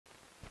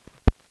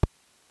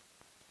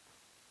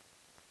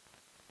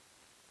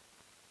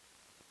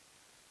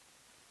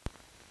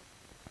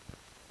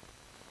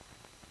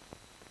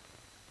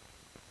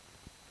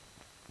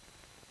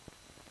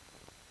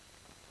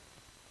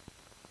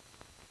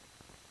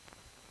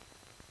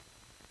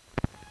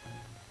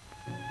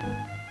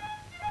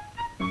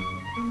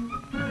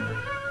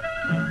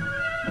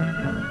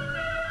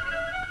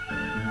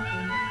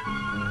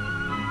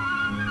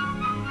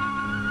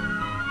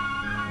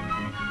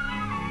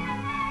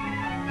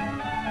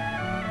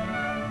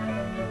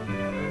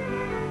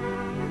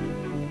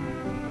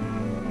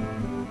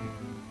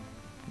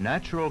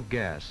Natural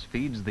gas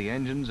feeds the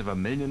engines of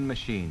 1,000,000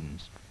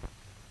 machines,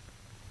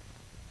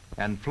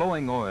 and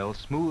flowing oil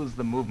smooths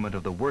the movement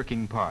of the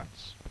working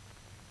parts.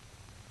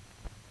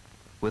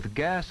 With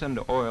gas and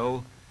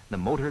oil, the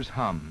motors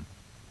hum,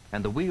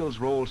 and the wheels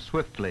roll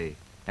swiftly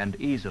and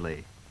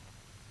easily.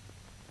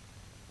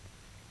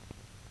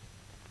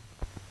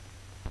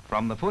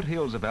 From the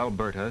foothills of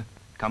Alberta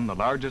come the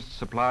largest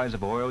supplies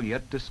of oil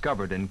yet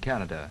discovered in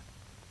Canada.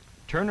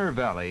 Turner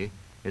Valley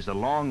is a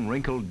long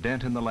wrinkled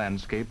dent in the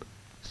landscape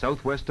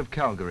southwest of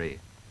Calgary,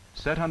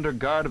 set under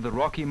guard of the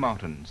Rocky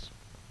Mountains.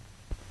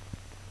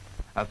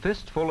 A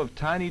fistful of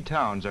tiny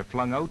towns are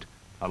flung out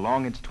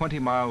along its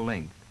 20-mile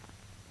length.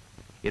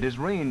 It is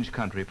range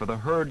country for the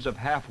herds of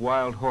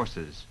half-wild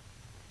horses,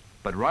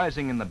 but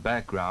rising in the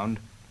background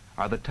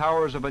are the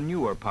towers of a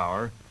newer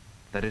power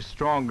that is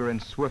stronger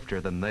and swifter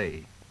than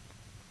they.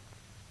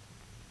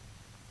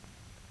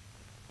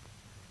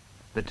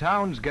 The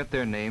towns get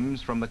their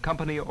names from the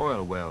company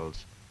oil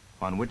wells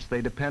on which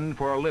they depend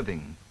for a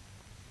living.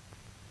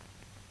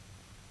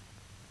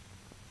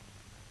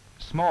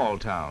 Small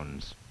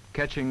towns,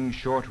 catching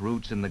short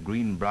roots in the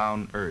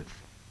green-brown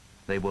earth.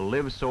 They will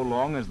live so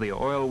long as the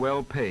oil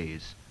well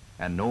pays,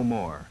 and no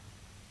more.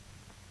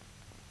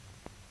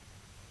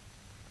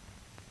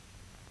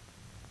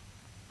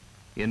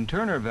 In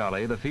Turner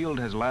Valley, the field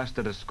has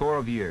lasted a score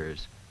of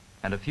years,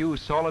 and a few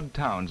solid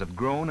towns have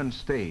grown and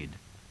stayed.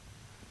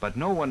 But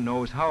no one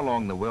knows how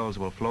long the wells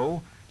will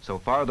flow, so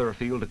farther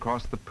afield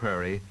across the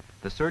prairie,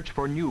 the search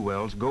for new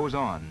wells goes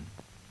on.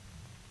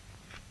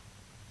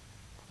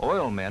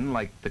 Oilmen,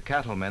 like the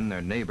cattlemen,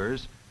 their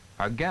neighbors,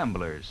 are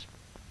gamblers.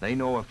 They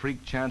know a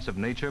freak chance of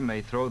nature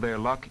may throw their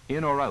luck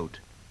in or out,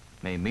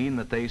 may mean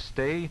that they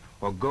stay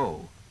or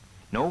go.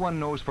 No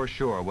one knows for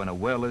sure when a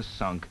well is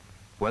sunk,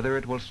 whether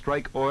it will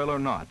strike oil or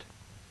not.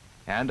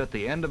 And at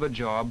the end of a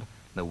job,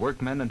 the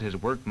workman and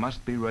his work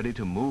must be ready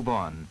to move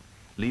on,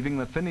 leaving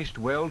the finished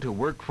well to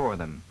work for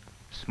them,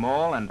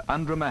 small and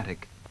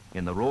undramatic,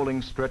 in the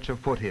rolling stretch of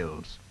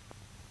foothills.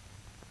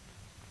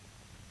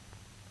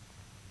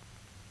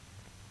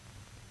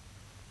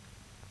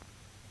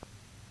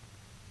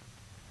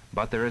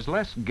 But there is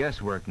less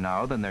guesswork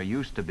now than there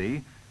used to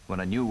be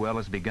when a new well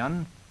is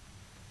begun,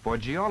 for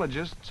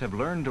geologists have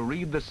learned to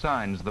read the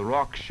signs the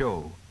rocks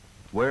show,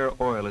 where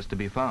oil is to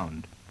be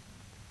found.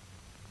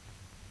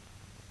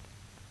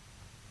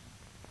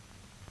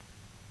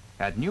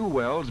 At new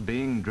wells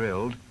being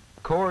drilled,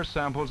 core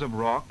samples of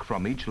rock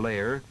from each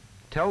layer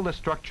tell the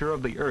structure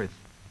of the earth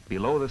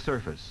below the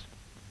surface.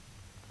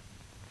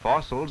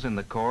 Fossils in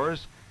the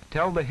cores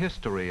tell the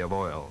history of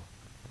oil.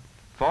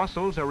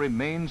 Fossils are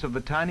remains of the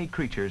tiny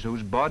creatures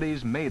whose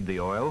bodies made the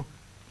oil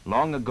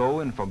long ago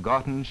in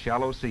forgotten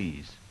shallow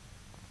seas.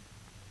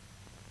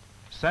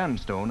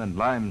 Sandstone and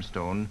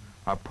limestone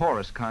are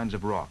porous kinds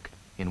of rock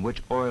in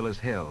which oil is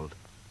held.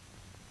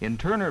 In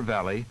Turner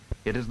Valley,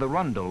 it is the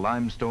Rundle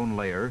limestone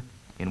layer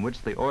in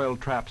which the oil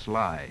traps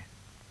lie.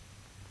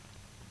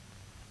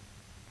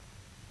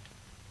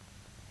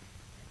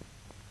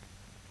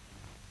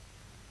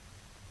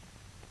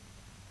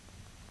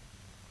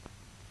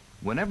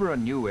 Whenever a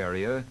new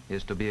area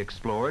is to be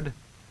explored,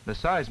 the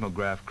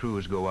seismograph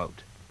crews go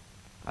out.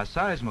 A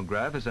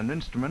seismograph is an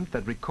instrument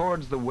that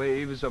records the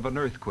waves of an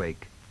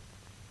earthquake.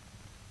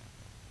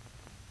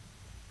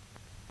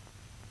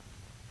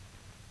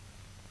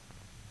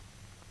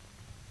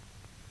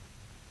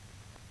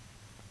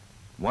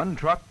 One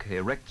truck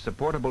erects a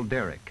portable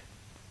derrick.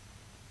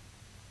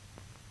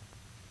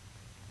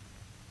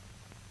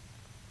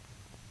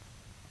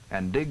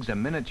 And digs a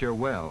miniature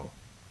well.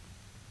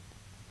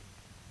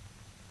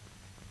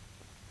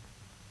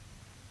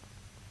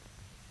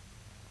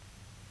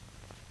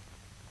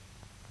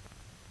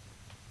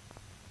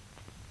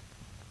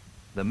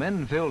 The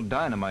men fill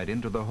dynamite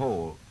into the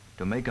hole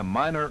to make a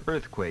minor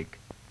earthquake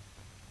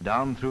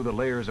down through the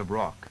layers of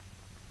rock.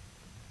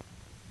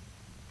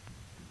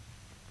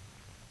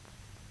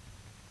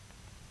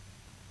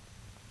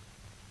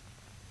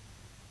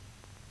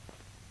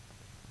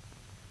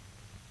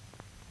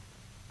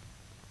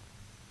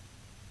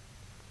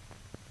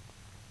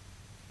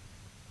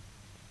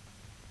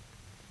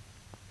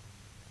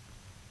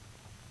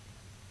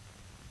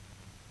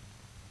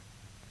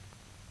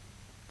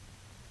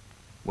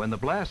 When the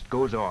blast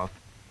goes off,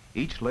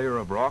 each layer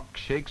of rock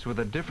shakes with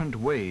a different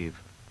wave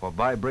or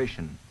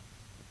vibration.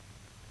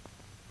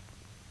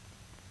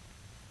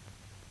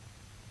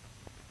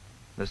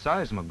 The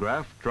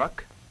seismograph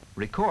truck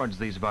records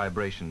these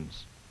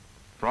vibrations.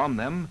 From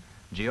them,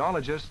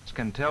 geologists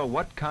can tell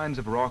what kinds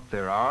of rock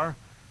there are,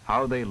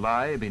 how they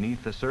lie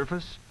beneath the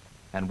surface,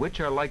 and which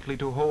are likely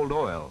to hold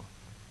oil.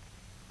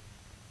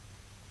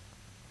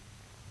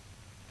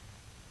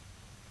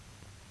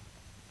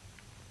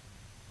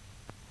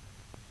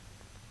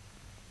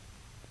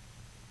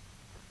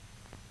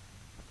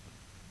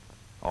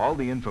 All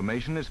the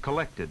information is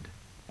collected,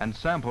 and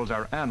samples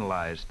are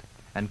analyzed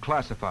and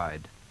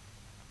classified.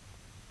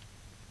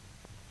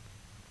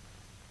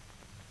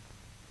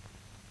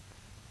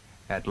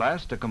 At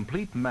last, a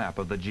complete map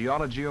of the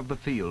geology of the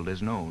field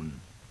is known.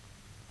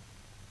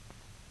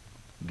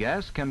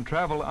 Gas can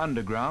travel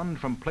underground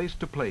from place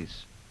to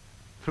place,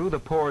 through the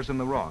pores in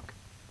the rock.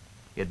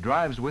 It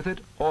drives with it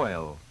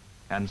oil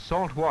and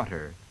salt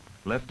water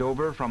left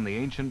over from the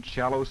ancient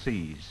shallow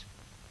seas.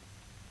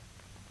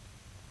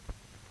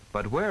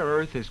 But where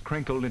earth is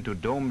crinkled into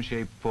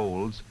dome-shaped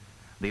folds,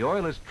 the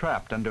oil is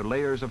trapped under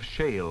layers of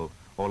shale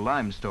or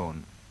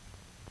limestone.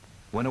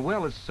 When a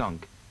well is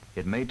sunk,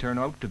 it may turn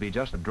out to be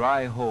just a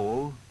dry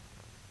hole,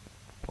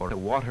 or a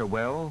water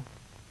well,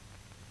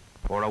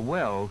 or a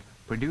well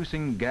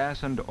producing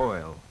gas and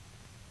oil.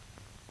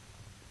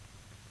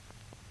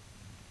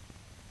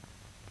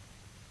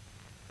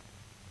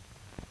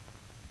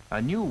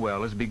 A new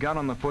well is begun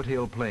on the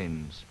foothill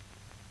plains.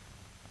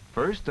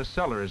 First, a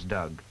cellar is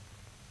dug.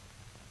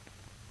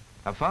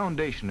 A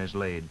foundation is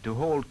laid to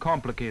hold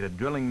complicated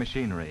drilling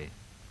machinery.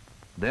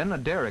 Then a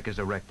derrick is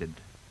erected.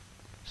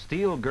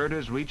 Steel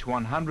girders reach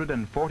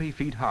 140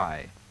 feet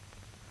high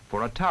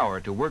for a tower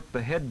to work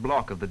the head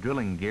block of the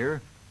drilling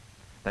gear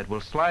that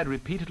will slide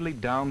repeatedly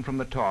down from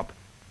the top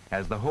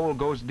as the hole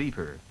goes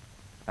deeper,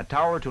 a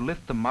tower to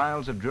lift the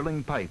miles of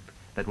drilling pipe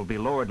that will be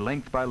lowered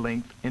length by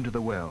length into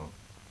the well.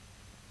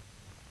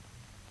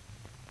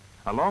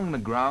 Along the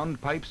ground,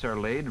 pipes are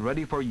laid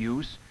ready for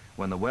use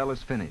when the well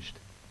is finished.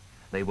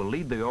 They will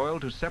lead the oil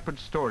to separate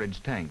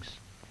storage tanks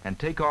and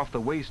take off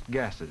the waste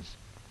gases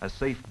a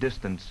safe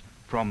distance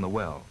from the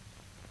well.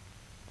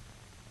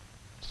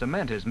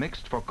 Cement is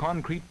mixed for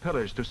concrete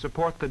pillars to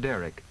support the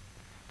derrick,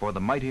 for the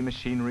mighty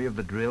machinery of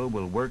the drill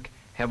will work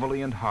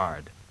heavily and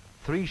hard,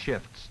 3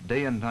 shifts,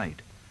 day and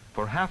night,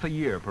 for half a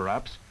year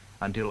perhaps,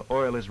 until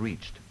oil is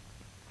reached.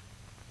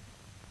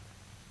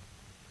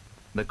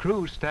 The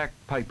crew stack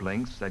pipe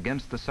lengths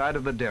against the side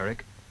of the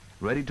derrick,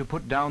 ready to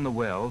put down the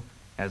well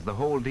as the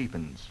hole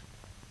deepens.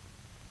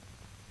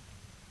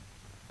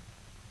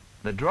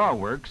 The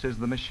drawworks is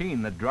the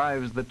machine that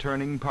drives the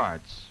turning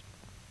parts.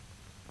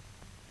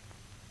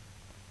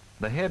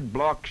 The head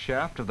block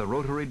shaft of the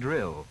rotary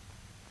drill.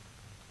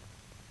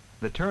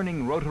 The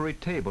turning rotary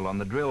table on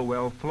the drill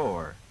well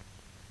floor.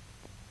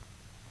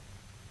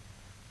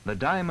 The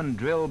diamond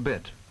drill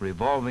bit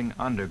revolving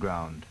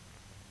underground.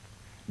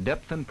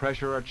 Depth and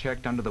pressure are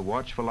checked under the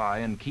watchful eye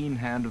and keen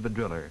hand of the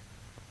driller.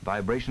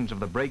 Vibrations of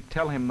the brake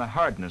tell him the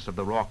hardness of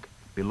the rock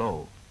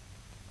below.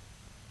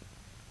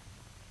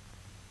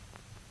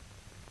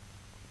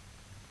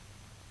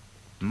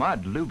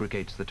 Mud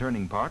lubricates the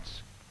turning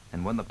parts,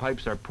 and when the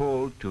pipes are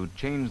pulled to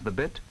change the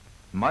bit,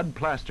 mud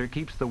plaster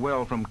keeps the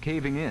well from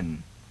caving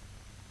in.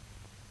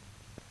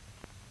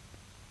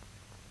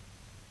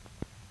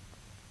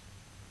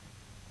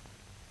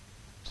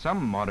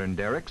 Some modern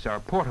derricks are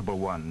portable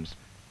ones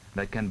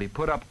that can be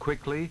put up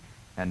quickly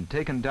and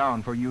taken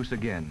down for use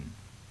again.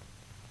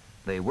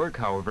 They work,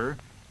 however,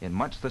 in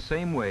much the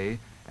same way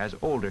as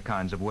older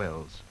kinds of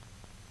wells.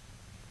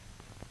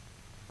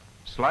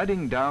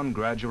 Sliding down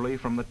gradually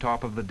from the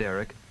top of the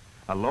derrick,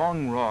 a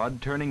long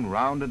rod turning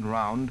round and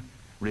round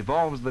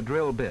revolves the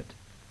drill bit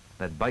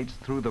that bites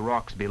through the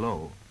rocks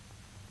below.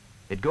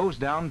 It goes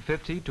down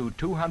 50 to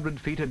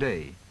 200 feet a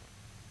day.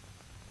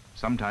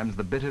 Sometimes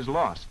the bit is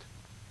lost,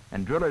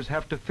 and drillers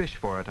have to fish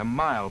for it a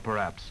mile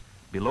perhaps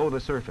below the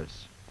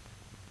surface.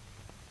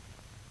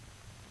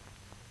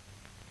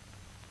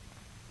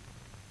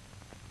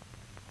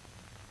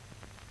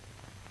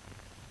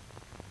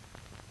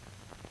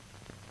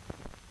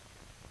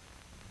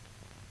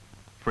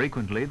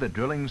 Frequently the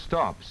drilling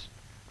stops,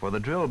 for the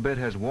drill bit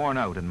has worn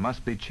out and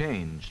must be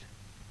changed.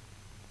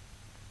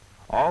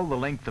 All the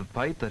length of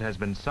pipe that has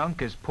been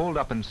sunk is pulled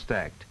up and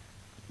stacked,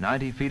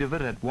 90 feet of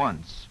it at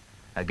once,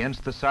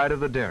 against the side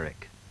of the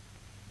derrick.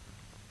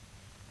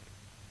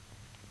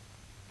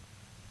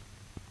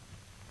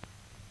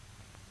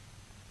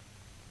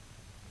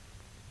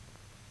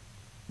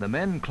 The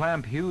men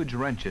clamp huge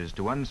wrenches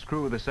to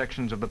unscrew the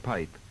sections of the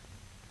pipe.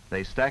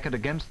 They stack it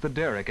against the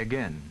derrick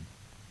again.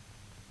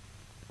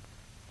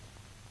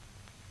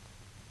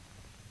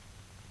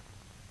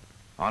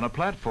 On a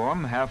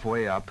platform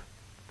halfway up,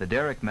 the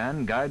derrick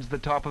man guides the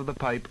top of the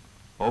pipe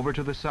over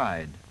to the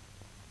side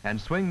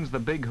and swings the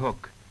big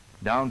hook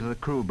down to the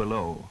crew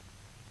below.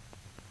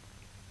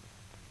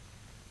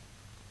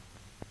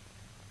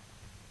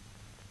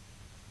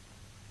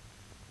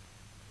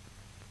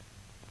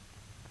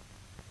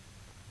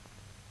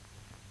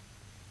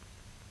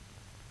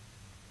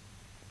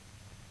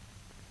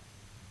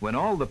 When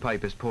all the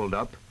pipe is pulled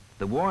up,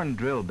 the worn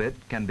drill bit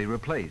can be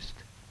replaced.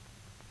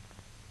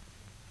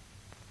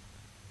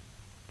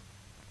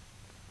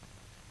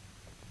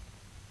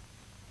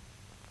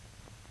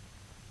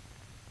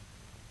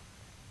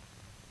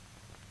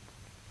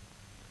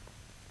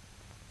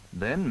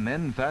 Then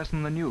men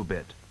fasten the new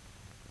bit.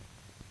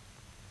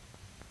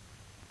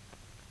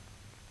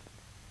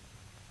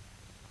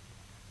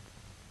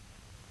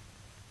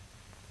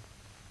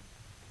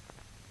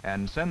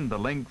 And send the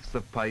lengths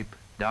of pipe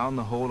down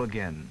the hole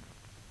again.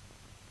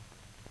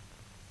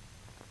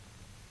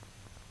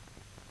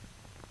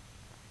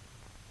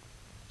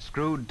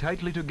 Screwed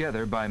tightly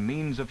together by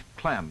means of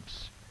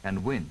clamps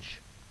and winch.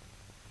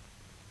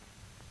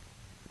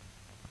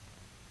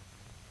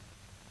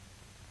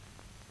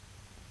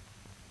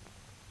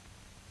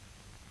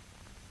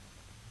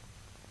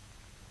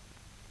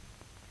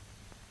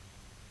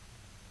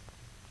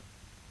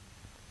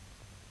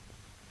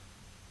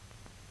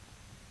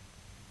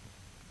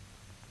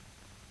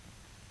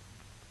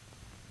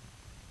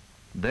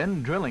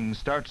 Then drilling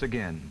starts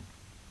again.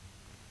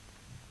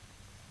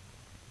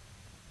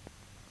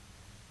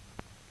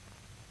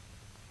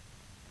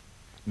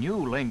 New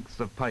lengths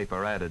of pipe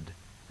are added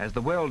as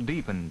the well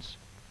deepens,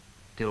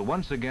 till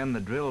once again the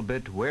drill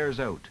bit wears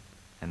out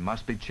and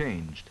must be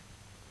changed.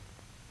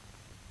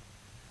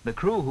 The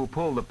crew who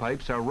pull the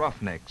pipes are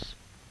roughnecks,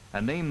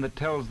 a name that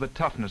tells the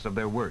toughness of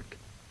their work.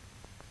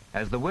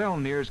 As the well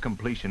nears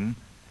completion,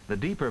 the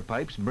deeper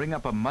pipes bring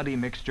up a muddy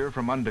mixture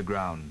from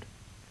underground,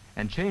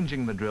 and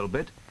changing the drill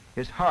bit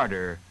is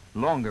harder,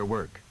 longer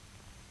work.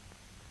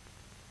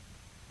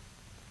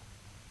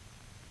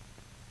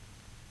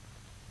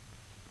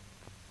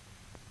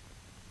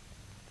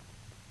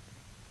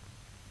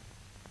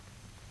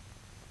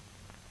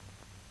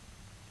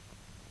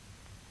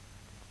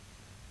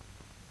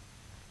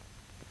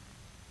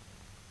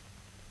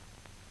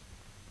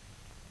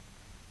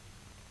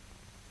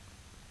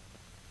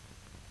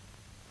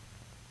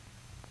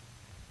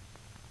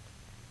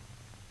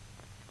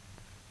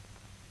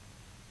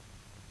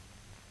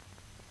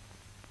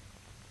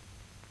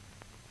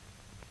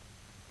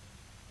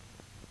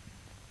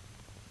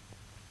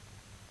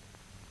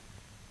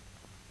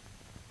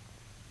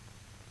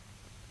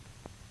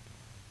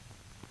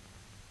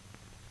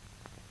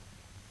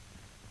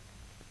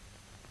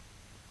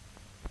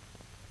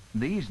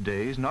 These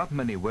days, not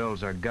many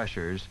wells are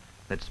gushers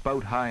that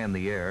spout high in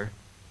the air,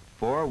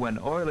 for when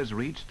oil is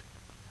reached,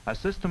 a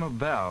system of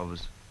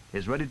valves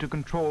is ready to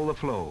control the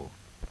flow.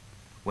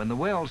 When the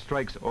well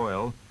strikes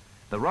oil,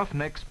 the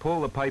roughnecks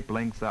pull the pipe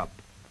lengths up,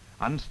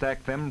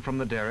 unstack them from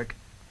the derrick,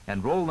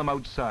 and roll them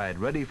outside,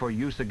 ready for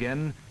use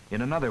again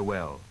in another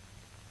well.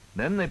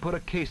 Then they put a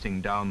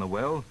casing down the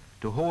well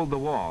to hold the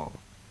wall.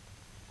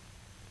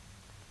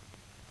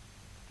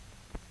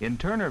 In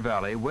Turner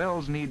Valley,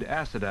 wells need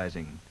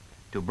acidizing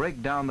to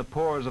break down the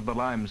pores of the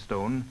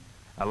limestone,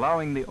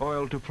 allowing the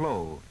oil to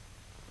flow.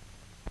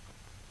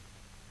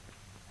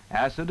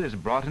 Acid is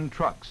brought in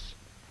trucks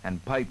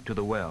and piped to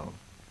the well.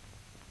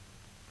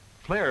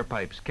 Flare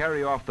pipes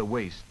carry off the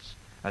wastes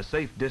a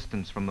safe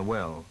distance from the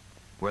well,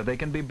 where they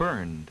can be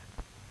burned.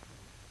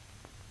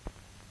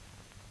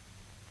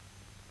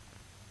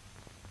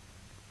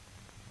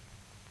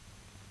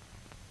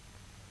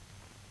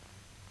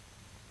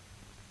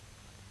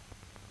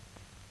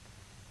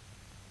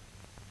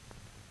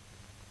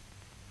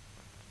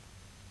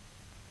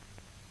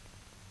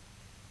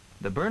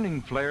 The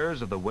burning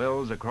flares of the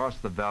wells across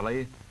the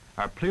valley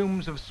are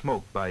plumes of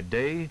smoke by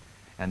day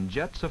and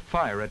jets of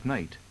fire at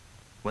night,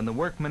 when the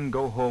workmen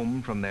go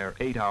home from their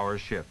 8-hour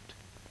shift.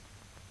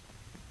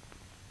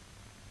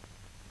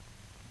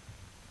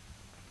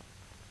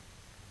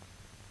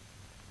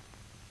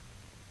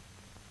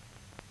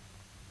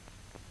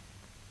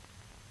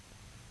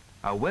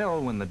 A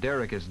well, when the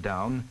derrick is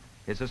down,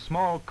 is a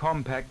small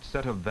compact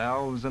set of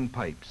valves and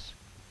pipes.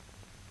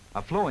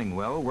 A flowing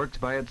well works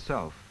by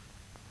itself,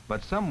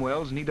 but some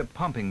wells need a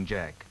pumping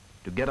jack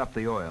to get up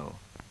the oil.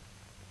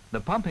 The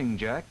pumping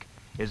jack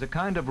is a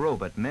kind of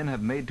robot men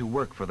have made to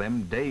work for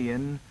them day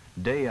in,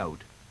 day out,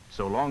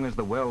 so long as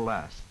the well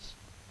lasts.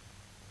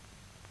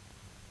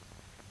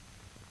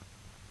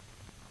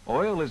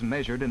 Oil is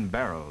measured in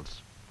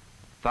barrels.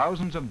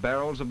 Thousands of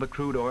barrels of the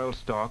crude oil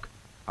stock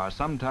are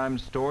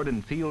sometimes stored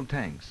in field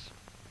tanks.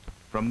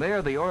 From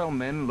there, the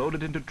oilmen load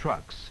it into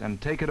trucks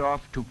and take it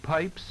off to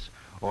pipes,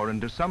 or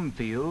into some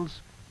fields,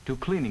 to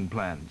cleaning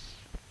plants.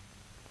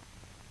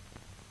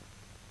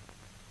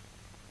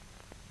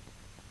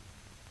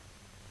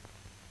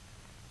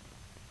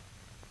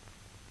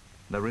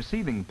 The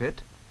receiving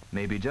pit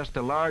may be just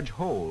a large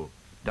hole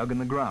dug in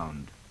the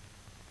ground.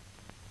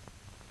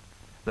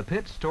 The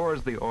pit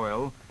stores the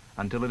oil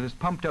until it is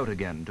pumped out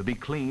again to be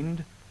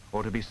cleaned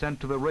or to be sent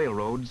to the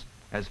railroads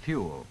as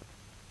fuel.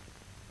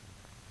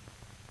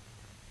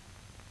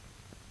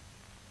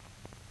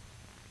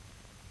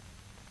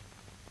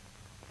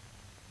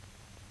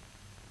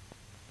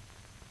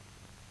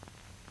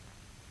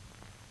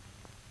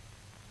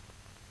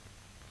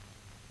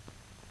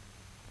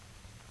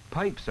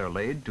 Pipes are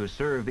laid to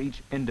serve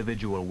each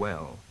individual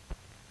well.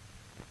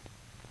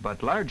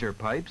 But larger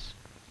pipes,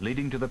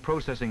 leading to the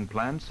processing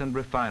plants and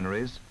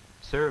refineries,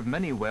 serve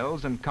many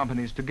wells and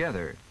companies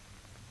together.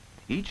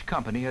 Each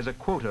company has a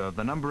quota of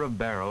the number of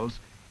barrels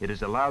it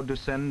is allowed to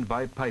send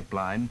by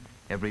pipeline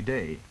every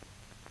day.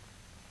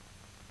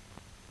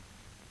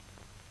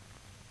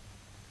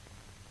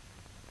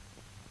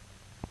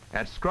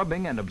 At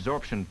scrubbing and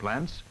absorption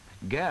plants,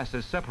 gas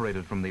is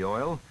separated from the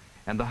oil,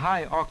 and the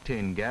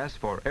high-octane gas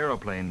for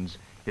aeroplanes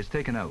is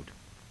taken out.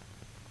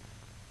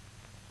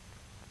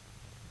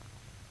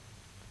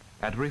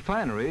 At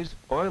refineries,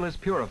 oil is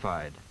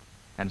purified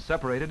and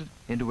separated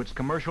into its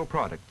commercial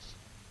products.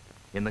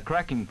 In the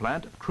cracking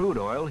plant, crude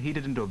oil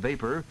heated into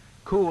vapor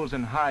cools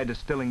in high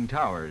distilling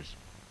towers.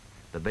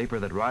 The vapor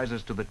that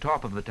rises to the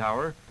top of the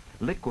tower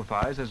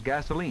liquefies as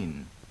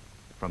gasoline.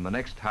 From the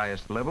next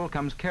highest level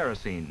comes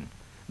kerosene,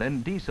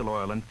 then diesel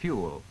oil and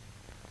fuel.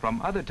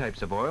 From other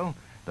types of oil,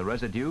 the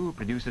residue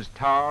produces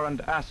tar and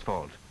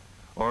asphalt,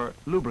 or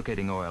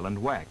lubricating oil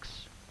and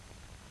wax.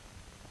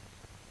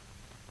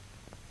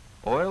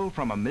 Oil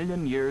from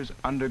 1,000,000 years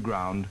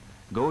underground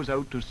goes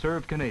out to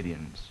serve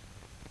Canadians.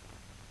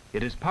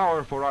 It is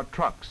power for our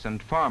trucks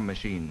and farm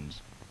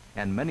machines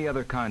and many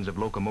other kinds of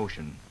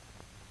locomotion.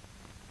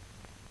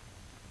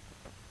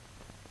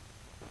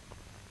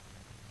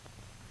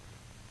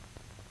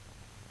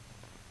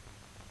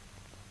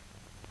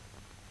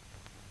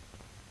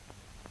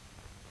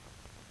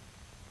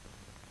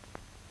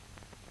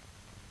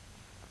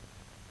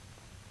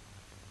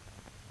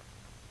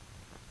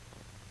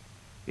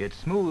 It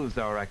smooths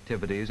our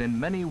activities in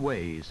many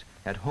ways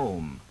at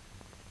home.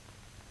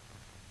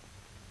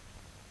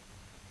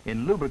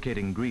 In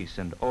lubricating grease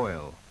and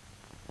oil.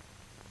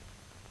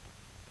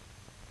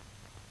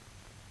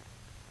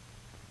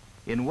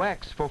 In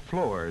wax for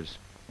floors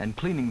and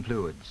cleaning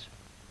fluids.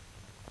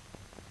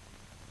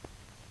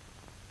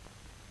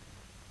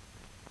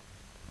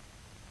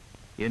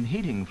 In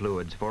heating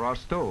fluids for our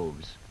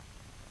stoves.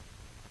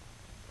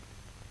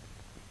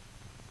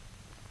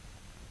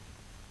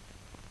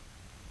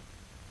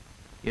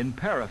 In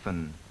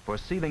paraffin for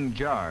sealing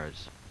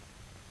jars.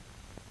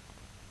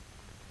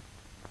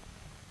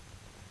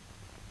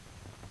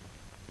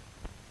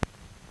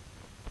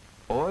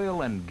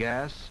 Oil and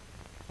gas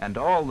and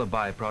all the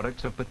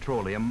byproducts of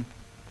petroleum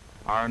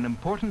are an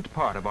important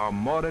part of our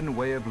modern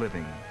way of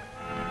living.